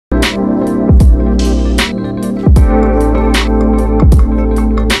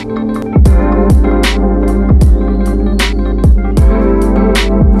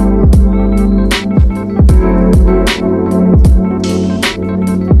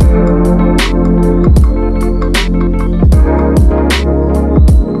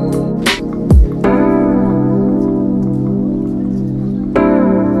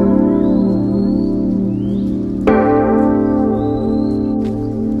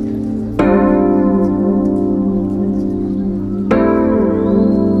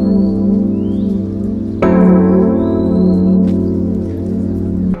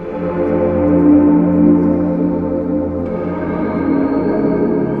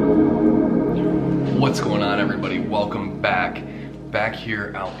What's going on, everybody? Welcome back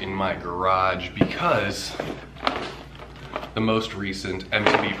here out in my garage because the most recent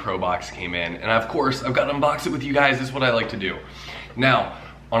MTB Pro box came in, and of course I've got to unbox it with you guys. This is what I like to do. Now,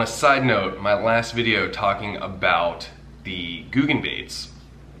 on a side note, my last video talking about the Guggen baits,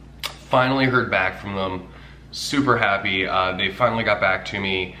 finally heard back from them. Super happy. They finally got back to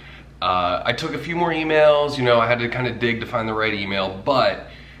me. I took a few more emails, you know, I had to kind of dig to find the right email, but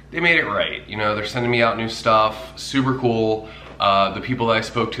they made it right. You know, they're sending me out new stuff, super cool. The people that I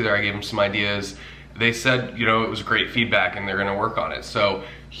spoke to there, I gave them some ideas. They said, you know, it was great feedback and they're gonna work on it. So,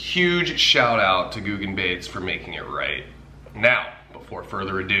 huge shout out to Guggen Baits for making it right. Now, before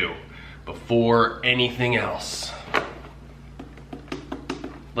further ado, before anything else,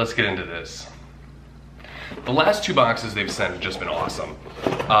 let's get into this. The last two boxes they've sent have just been awesome.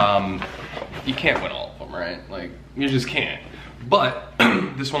 You can't win all of them, right? Like, you just can't. But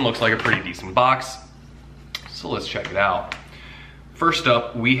this one looks like a pretty decent box, so let's check it out. First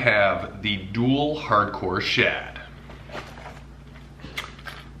up, we have the Dual Hardcore Shad.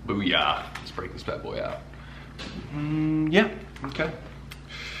 Booyah. Let's break this bad boy out. Yeah, okay.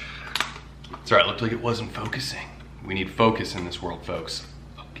 Sorry, it looked like it wasn't focusing. We need focus in this world, folks.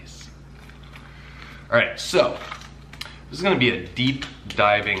 Focus. All right, so this is gonna be a deep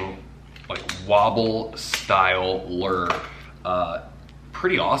diving, like wobble style lure.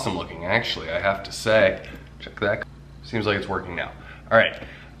 Pretty awesome looking, actually, I have to say. Check that. Seems like it's working now. All right.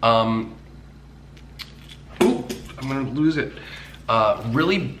 Ooh, I'm gonna lose it.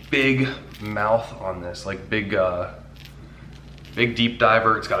 Really big mouth on this, like big deep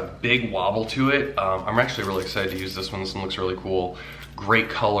diver. It's got a big wobble to it. I'm actually really excited to use this one. This one looks really cool. Great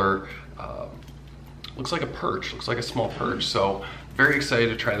color. Looks like a perch. Looks like a small perch. So very excited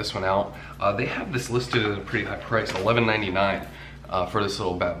to try this one out. They have this listed at a pretty high price, $11.99 for this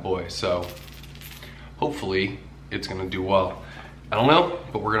little bad boy. So hopefully it's gonna do well. I don't know,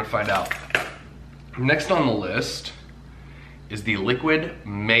 but we're gonna find out. Next on the list is the Liquid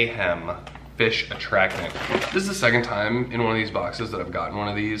Mayhem Fish Attractant. This is the second time in one of these boxes that I've gotten one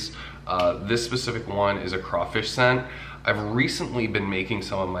of these. This specific one is a crawfish scent. I've recently been making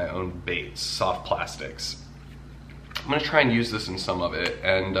some of my own baits, soft plastics. I'm gonna try and use this in some of it,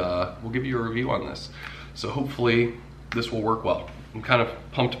 and we'll give you a review on this. So hopefully this will work well. I'm kind of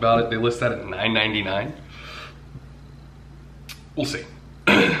pumped about it. They list that at $9.99. We'll see.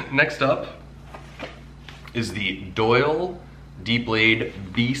 Next up is the Doyle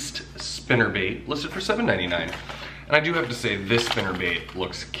D-Blade Beast Spinnerbait, listed for $7.99. And I do have to say, this spinnerbait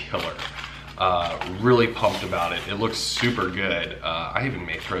looks killer. Really pumped about it. It looks super good. I even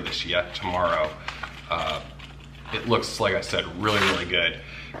may throw this yet tomorrow. It looks, like I said, really, really good.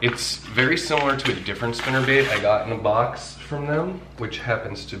 It's very similar to a different spinnerbait I got in a box from them, which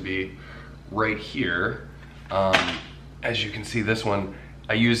happens to be right here. As you can see, this one,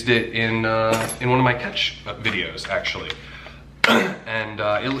 I used it in one of my catch videos, actually. And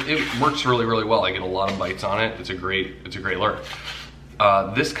it works really, really well. I get a lot of bites on it. It's a great lure.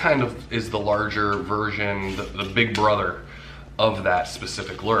 This kind of is the larger version, the big brother of that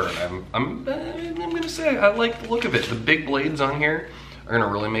specific lure. And I'm gonna say I like the look of it. The big blades on here are gonna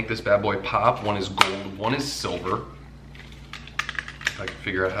really make this bad boy pop. One is gold, one is silver. If I can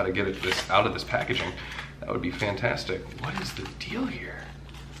figure out how to get this out of this packaging, that would be fantastic. What is the deal here?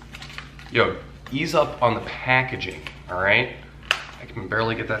 Yo, ease up on the packaging, all right? I can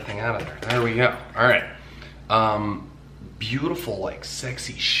barely get that thing out of there. There we go, all right. Beautiful, like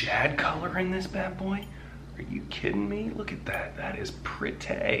sexy shad color in this bad boy. Are you kidding me? Look at that, that is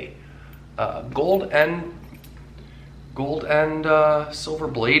pretty. Gold and silver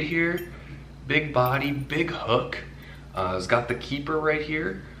blade here. Big body, big hook. It's got the keeper right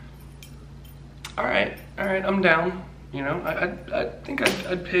here. All right, I'm down. You know, I think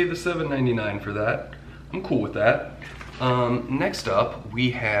I'd pay the $7.99 for that. I'm cool with that. Next up,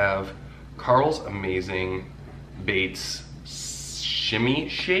 we have Carl's Amazing Baits Shimmy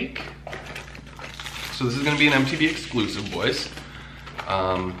Shake. So this is gonna be an MTB exclusive, boys.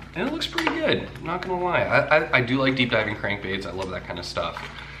 And it looks pretty good, I'm not gonna lie. I do like deep diving crankbaits, I love that kind of stuff.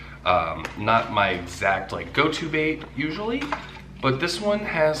 Not my exact like go-to bait usually, but this one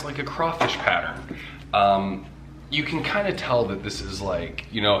has like a crawfish pattern. You can kind of tell that this is like,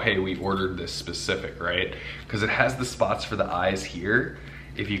 you know, hey, we ordered this specific, right? Because it has the spots for the eyes here,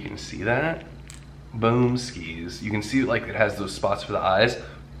 if you can see that. Boom skis. You can see like it has those spots for the eyes,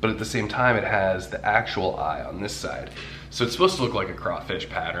 but at the same time it has the actual eye on this side. So it's supposed to look like a crawfish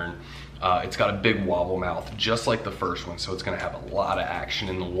pattern. It's got a big wobble mouth, just like the first one, so it's gonna have a lot of action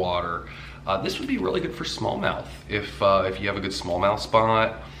in the water. This would be really good for smallmouth. If you have a good smallmouth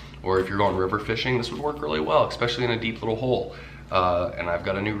spot, Or if you're going river fishing, this would work really well, especially in a deep little hole. And I've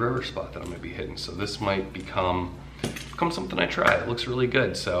got a new river spot that I'm gonna be hitting, so this might become something I try. It looks really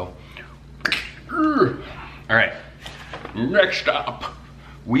good, so. All right, next up,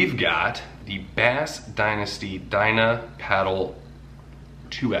 we've got the Bass Dynasty Dyna Paddle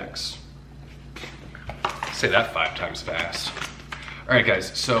 2X. Say that 5 times fast. All right,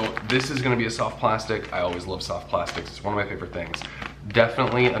 guys, so this is gonna be a soft plastic. I always love soft plastics. It's one of my favorite things.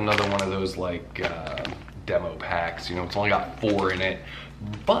 Definitely another one of those like demo packs. You know, it's only got 4 in it.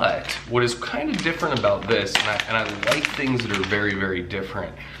 But what is kind of different about this, and I like things that are very, very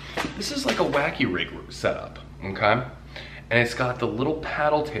different. This is like a wacky rig setup, okay? And it's got the little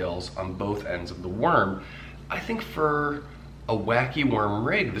paddle tails on both ends of the worm. I think for a wacky worm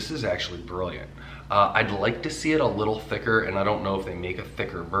rig, this is actually brilliant. I'd like to see it a little thicker, and I don't know if they make a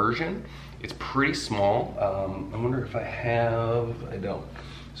thicker version. It's pretty small. I wonder if I don't.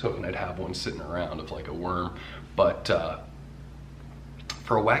 I was hoping I'd have one sitting around of like a worm, but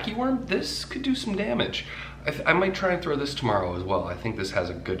for a wacky worm, this could do some damage. I might try and throw this tomorrow as well. I think this has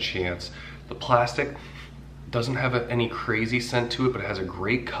a good chance. The plastic doesn't have any crazy scent to it, but it has a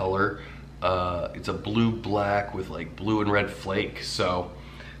great color. It's a blue-black with like blue and red flake, so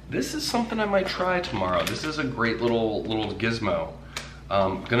this is something I might try tomorrow. This is a great little gizmo.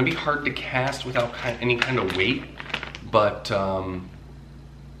 Gonna be hard to cast without any kind of weight, but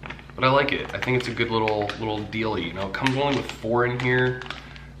I like it. I think it's a good little dealie. You know, it comes only with 4 in here.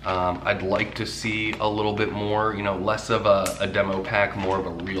 I'd like to see a little bit more, you know, less of a demo pack, more of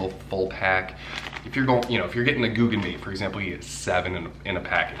a real full pack. If you're going, you know, if you're getting a Guggenbait, for example, you get 7 in a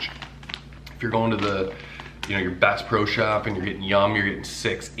package. If you're going to the, you know, your Bass Pro Shop and you're getting Yum, you're getting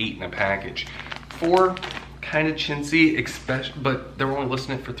 6, 8 in a package. 4, kind of chintzy, but they're only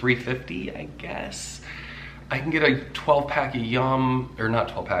listing it for $3.50, I guess. I can get a 12 pack of Yum, or not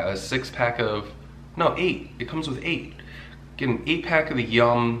 12 pack, a 6 pack of, no, 8. It comes with 8. Get an 8 pack of the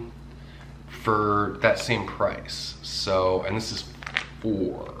Yum for that same price. So, and this is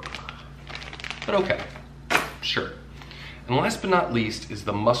 4. But okay, sure. And last but not least is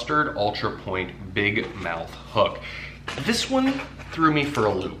the Mustard Ultra Point Big Mouth Hook. This one threw me for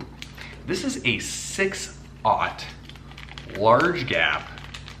a loop. This is a 6/0 large gap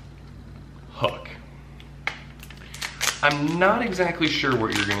hook. I'm not exactly sure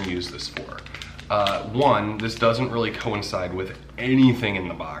what you're gonna use this for. One, this doesn't really coincide with anything in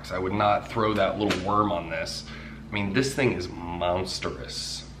the box. I would not throw that little worm on this. I mean, this thing is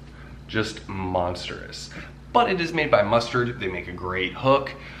monstrous, just monstrous. But it is made by Mustard. They make a great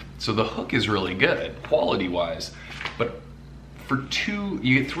hook. So the hook is really good, quality-wise. But for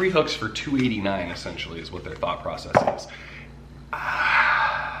you get 3 hooks for $2.89 essentially is what their thought process is.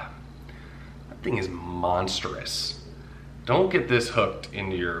 That thing is monstrous. Don't get this hooked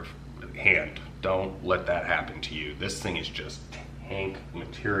into your hand. Don't let that happen to you. This thing is just tank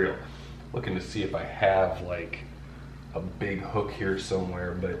material. Looking to see if I have like a big hook here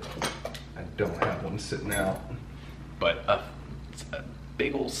somewhere, but I don't have one sitting out. But a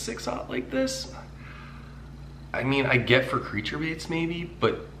big old 6/0 like this, I mean, I get for creature baits maybe,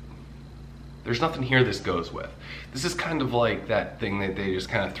 but there's nothing here this goes with. This is kind of like that thing that they just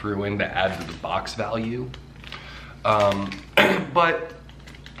kind of threw in to add to the box value. But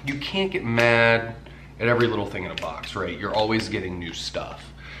you can't get mad at every little thing in a box, right? You're always getting new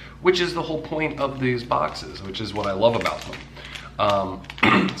stuff, which is the whole point of these boxes, which is what I love about them.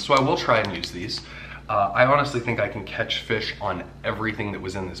 So I will try and use these. I honestly think I can catch fish on everything that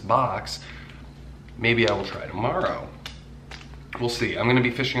was in this box. Maybe I will try tomorrow. We'll see. I'm gonna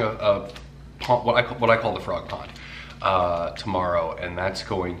be fishing a pond, what I call the frog pond, tomorrow, and that's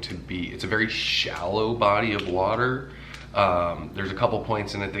going to be, it's a very shallow body of water. There's a couple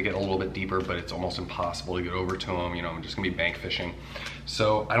points in it that get a little bit deeper, but it's almost impossible to get over to them. You know, I'm just gonna be bank fishing.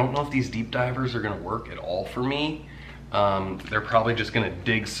 So I don't know if these deep divers are gonna work at all for me. They're probably just gonna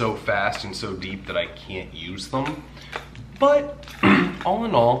dig so fast and so deep that I can't use them. But all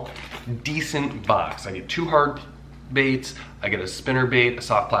in all, decent box. I get 2 hard baits, I get a spinner bait, a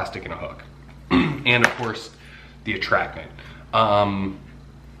soft plastic, and a hook. And of course, the attractant. I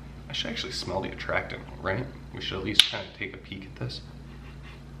should actually smell the attractant, right? We should at least kind of take a peek at this.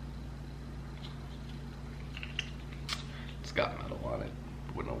 It's got metal on it.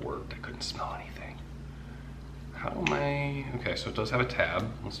 Wouldn't have worked. I couldn't smell anything. How am I? Okay, so it does have a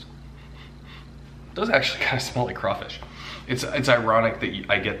tab. It does actually kind of smell like crawfish. It's ironic that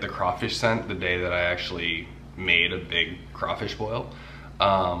I get the crawfish scent the day that I actually made a big crawfish boil.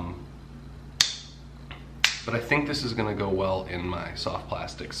 But I think this is gonna go well in my soft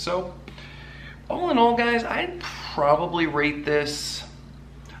plastics. So all in all, guys, I'd probably rate this,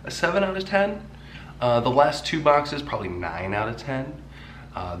 a 7 out of 10. The last 2 boxes, probably 9 out of 10.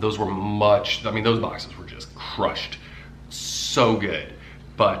 Those were those boxes were just crushed. So good.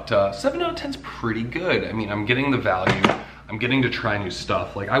 But 7 out of 10 is pretty good. I mean, I'm getting the value. I'm getting to try new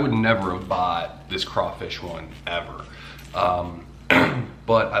stuff. Like, I would never have bought this crawfish one ever.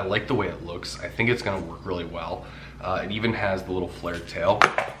 But I like the way it looks. I think it's gonna work really well. It even has the little flared tail.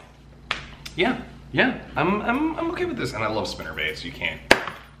 Yeah, I'm okay with this. And I love spinnerbaits. You can't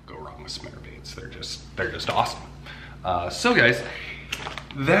go wrong with spinnerbaits. They're just awesome. So guys,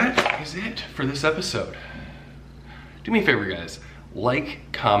 that is it for this episode. Do me a favor, guys. Like,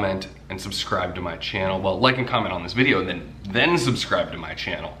 comment, and subscribe to my channel. Well, like and comment on this video, and then subscribe to my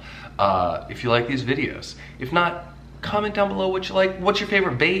channel if you like these videos. If not, comment down below what you like. What's your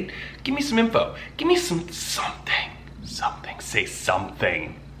favorite bait? Give me some info. Give me something. Say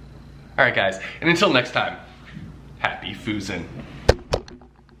something. All right, guys. And until next time, happy foozing.